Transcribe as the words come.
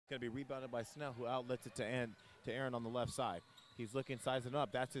Going to be rebounded by Snell, who outlets it to Aaron on the left side. He's looking, sizing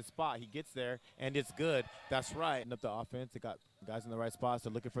up. That's his spot. He gets there, and it's good. That's right. And up the offense, they got guys in the right spots.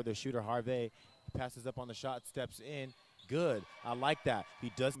 They're looking for their shooter, Harvey. He passes up on the shot, steps in. Good. I like that.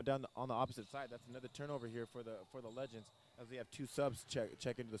 He does down on the opposite side. That's another turnover here for the Legends, as they have two subs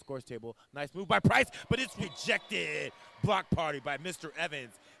check into the scores table. Nice move by Price, but it's rejected. Block party by Mr.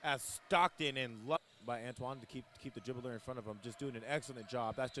 Evans, as Stockton and Luck by Antoine to keep the dribbler in front of him. Just doing an excellent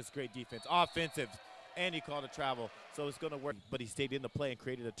job. That's just great defense. Offensive. And he called a travel, so it's going to work. But he stayed in the play and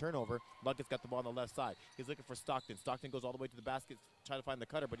created a turnover. Luckett's got the ball on the left side. He's looking for Stockton. Stockton goes all the way to the basket, trying to find the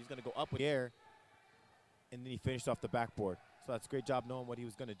cutter, but he's going to go up with the air. And then he finished off the backboard. So that's a great job knowing what he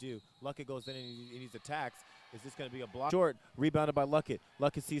was going to do. Luckett goes in and he's attacks. Is this going to be a block? Short, rebounded by Luckett.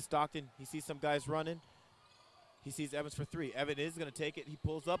 Luckett sees Stockton. He sees some guys running. He sees Evans for three. Evans is going to take it. He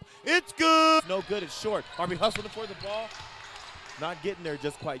pulls up. It's good. No good. It's short. Harvey hustling for the ball. Not getting there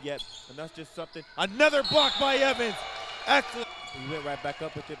just quite yet, and that's just something. Another block by Evans. Excellent. He went right back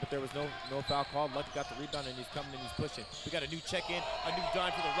up with it, but there was no foul called. Lucky got the rebound, and he's coming and he's pushing. We got a new check-in, a new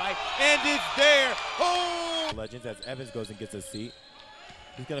dime to the right, and it's there. Oh! Legends, as Evans goes and gets a seat.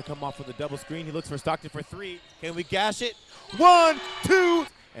 He's going to come off with a double screen. He looks for Stockton for three. Can we gash it? 1, 2.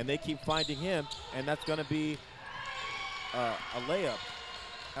 And they keep finding him, and that's going to be a layup.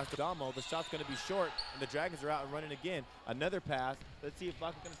 After Damo, the shot's going to be short, and the Dragons are out and running again. Another pass. Let's see if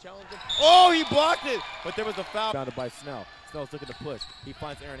Block is going to challenge him. Oh, he blocked it! But there was a foul. Bounded by Snell. Snell's looking to push. He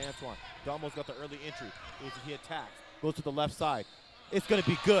finds Aaron Antoine. Damo's got the early entry. He attacks. Goes to the left side. It's going to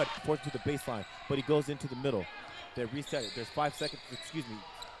be good. Forced to the baseline, but he goes into the middle. They reset it. There's 5 seconds. Excuse me.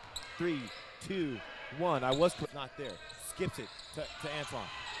 3, 2, 1. I was not there. Skips it to Antoine.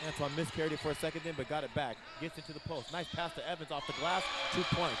 Antoine miscarried it for a second then, but got it back. Gets into the post. Nice pass to Evans off the glass. 2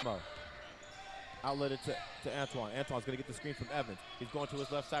 points. Outlet it to Antoine. Antoine's going to get the screen from Evans. He's going to his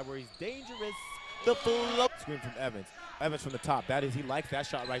left side where he's dangerous. The float. Screen from Evans. Evans from the top. That is, he likes that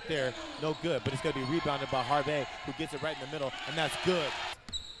shot right there. No good, but it's going to be rebounded by Harvey, who gets it right in the middle, and that's good.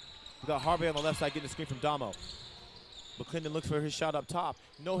 We got Harvey on the left side getting the screen from Damo. McClendon looks for his shot up top.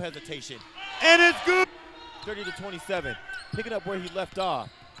 No hesitation. And it's good. 30-27. Picking up where he left off.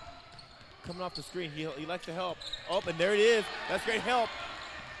 Coming off the screen, he likes to help. Oh, and there it is. That's great help.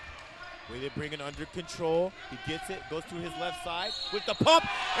 Way they bring it under control. He gets it, goes to his left side with the pump,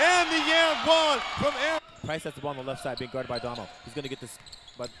 and the one from Aaron. Price has the ball on the left side, being guarded by Damo. He's going to get the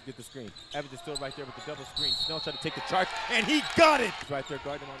screen. Evans is still right there with the double screen. Snell tried to take the charge, and he got it. He's right there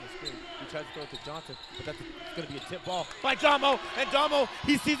guarding him on the screen. He tries to throw it to Johnson, but that's going to be a tip ball by Damo. And Damo,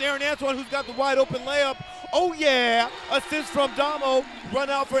 he sees Aaron Antoine, who's got the wide open layup. Oh, yeah. Assist from Damo. Run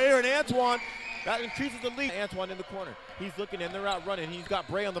out for Aaron Antoine. That increases the lead. Antoine in the corner. He's looking, and they're out running. He's got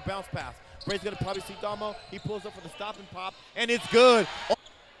Bray on the bounce pass. Bray's going to probably see Damo. He pulls up for the stop and pop, and it's good. Oh.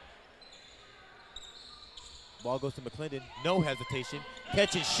 Ball goes to McClendon. No hesitation.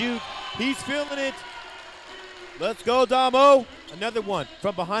 Catch and shoot. He's feeling it. Let's go, Damo. Another one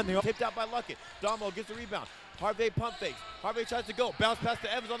from behind the tipped out by Luckett. Damo gets the rebound. Harvey pump fakes. Harvey tries to go. Bounce pass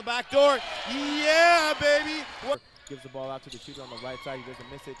to Evans on the back door. Yeah, baby. What? Gives the ball out to the shooter on the right side. He doesn't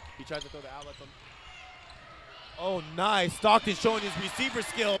miss it. He tries to throw the outlet. Oh, nice. Stockton showing his receiver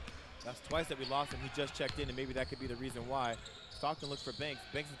skill. That's twice that we lost him. He just checked in, and maybe that could be the reason why. Stockton looks for Banks.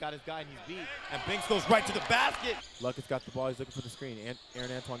 Banks has got his guy, and he's beat. And Banks goes right to the basket. Luckett's got the ball. He's looking for the screen.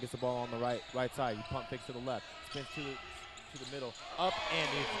 Aaron Antoine gets the ball on the right side. He pump fakes to the left. Spins to the middle. Up, and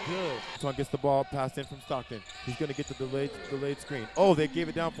it's good. Antoine gets the ball passed in from Stockton. He's going to get the delayed screen. Oh, they gave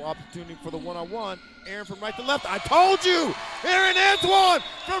it down for opportunity for the one-on-one. Aaron from right to left. I told you! Aaron Antoine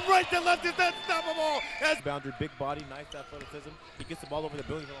from right to left is unstoppable. Boundary, big body, nice athleticism. He gets the ball over the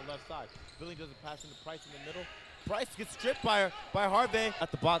Billings on the left side. Billings doesn't pass into Price in the middle. Price gets stripped by Harvey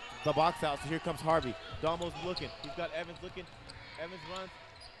at the box out. So here comes Harvey. Damo's looking. He's got Evans looking. Evans runs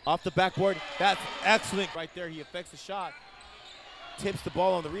off the backboard. That's excellent right there. He affects the shot. Tips the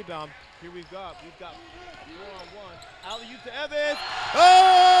ball on the rebound. Here we've got 4-on-1. Alley-oop to Evans.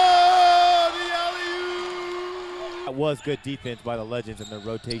 Oh, the alley-oop! That was good defense by the Legends in their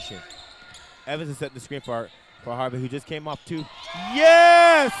rotation. Evans is setting the screen for Harvey, who just came off two.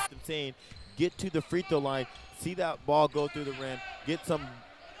 Yes! I'm saying, get to the free throw line, see that ball go through the rim, get some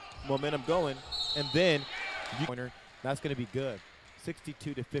momentum going, and then that's going to be good.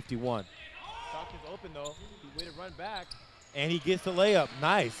 62-51. Stockton's open though. He waited to run back. And he gets the layup.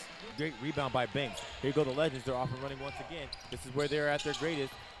 Nice. Great rebound by Banks. Here go the Legends. They're off and running once again. This is where they're at their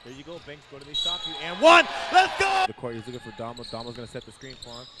greatest. There you go, Banks, go to the stop you, and one, let's go! The court, he's looking for Damo. Damo's gonna set the screen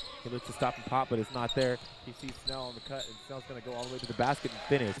for him. He looks to stop and pop, but it's not there. He sees Snell on the cut, and Snell's gonna go all the way to the basket and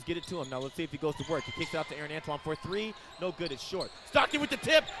finish. Let's get it to him. Now let's see if he goes to work. He kicks it out to Aaron Antoine for three. No good, it's short. Stockton with the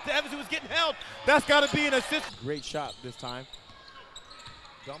tip to Evans, who was getting held. That's gotta be an assist. Great shot this time.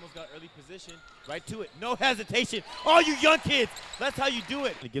 Damo's got early position, right to it. No hesitation. All you young kids, that's how you do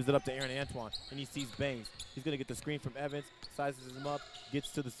it. He gives it up to Aaron Antoine, and he sees Bangs. He's going to get the screen from Evans, sizes him up,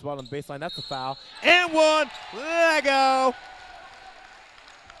 gets to the spot on the baseline. That's a foul. And one. Let go.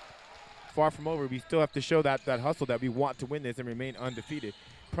 Far from over. We still have to show that hustle that we want to win this and remain undefeated.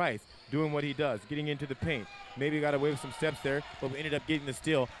 Price doing what he does, getting into the paint. Maybe got away with some steps there, but we ended up getting the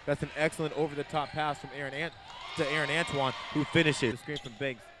steal. That's an excellent over-the-top pass from Aaron Antoine, who finishes. The screen from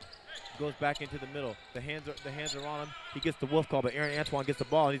Banks goes back into the middle. The hands are on him. He gets the wolf call, but Aaron Antoine gets the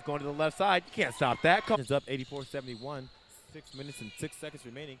ball, and he's going to the left side. You can't stop that. It's up 84-71. 6 minutes and 6 seconds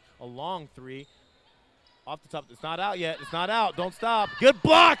remaining. A long three. Off the top. It's not out yet. It's not out. Don't stop. Good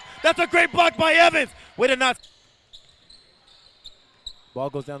block. That's a great block by Evans. Way to not. Ball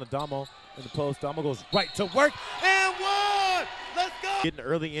goes down to Damo in the post. Damo goes right to work, and one! Let's go! Getting an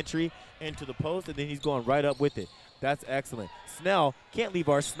early entry into the post, and then he's going right up with it. That's excellent. Snell can't leave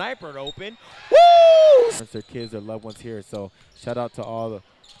our sniper open. Woo! Their kids, their loved ones here, so shout out to all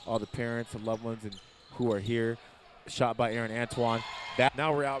the parents and loved ones and who are here. Shot by Aaron Antoine.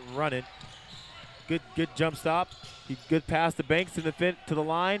 Now we're out and running. Good jump stop. Good pass to Banks to the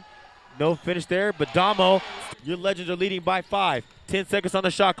line. No finish there, but Damo, your Legends are leading by 5. 10 seconds on the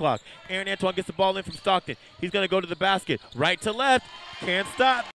shot clock. Aaron Antoine gets the ball in from Stockton. He's going to go to the basket. Right to left. Can't stop.